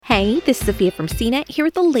Hi, this is Sophia from CNET here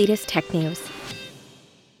with the latest tech news.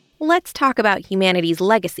 Let's talk about humanity's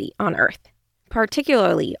legacy on Earth,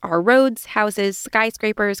 particularly our roads, houses,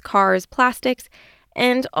 skyscrapers, cars, plastics,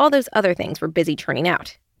 and all those other things we're busy churning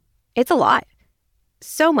out. It's a lot.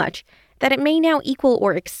 So much that it may now equal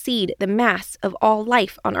or exceed the mass of all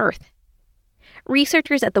life on Earth.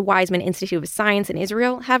 Researchers at the Weizmann Institute of Science in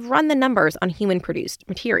Israel have run the numbers on human-produced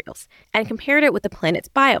materials and compared it with the planet's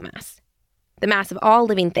biomass, the mass of all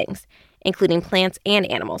living things, including plants and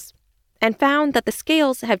animals, and found that the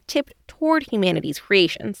scales have tipped toward humanity's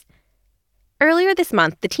creations. Earlier this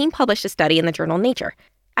month, the team published a study in the journal Nature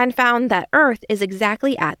and found that Earth is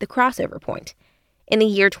exactly at the crossover point. In the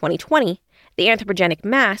year 2020, the anthropogenic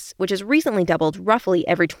mass, which has recently doubled roughly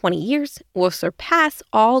every 20 years, will surpass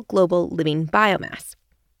all global living biomass.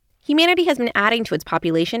 Humanity has been adding to its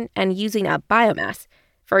population and using up biomass,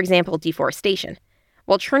 for example, deforestation,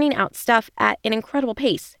 while churning out stuff at an incredible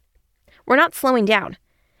pace. We're not slowing down.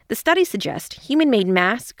 The studies suggest human-made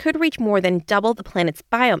mass could reach more than double the planet's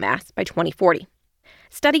biomass by 2040.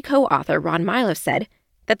 Study co-author Ron Milo said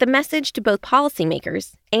that the message to both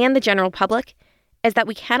policymakers and the general public is that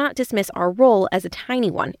we cannot dismiss our role as a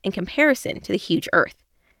tiny one in comparison to the huge Earth.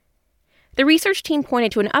 The research team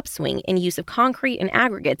pointed to an upswing in use of concrete and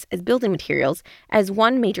aggregates as building materials as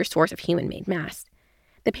one major source of human-made mass.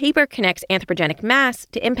 The paper connects anthropogenic mass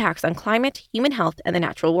to impacts on climate, human health, and the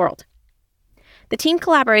natural world. The team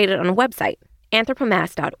collaborated on a website,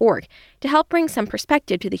 anthropomass.org, to help bring some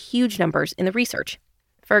perspective to the huge numbers in the research.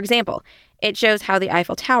 For example, it shows how the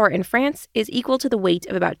Eiffel Tower in France is equal to the weight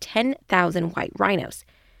of about 10,000 white rhinos.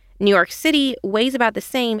 New York City weighs about the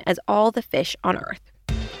same as all the fish on Earth.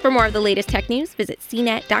 For more of the latest tech news, visit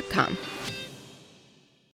cnet.com.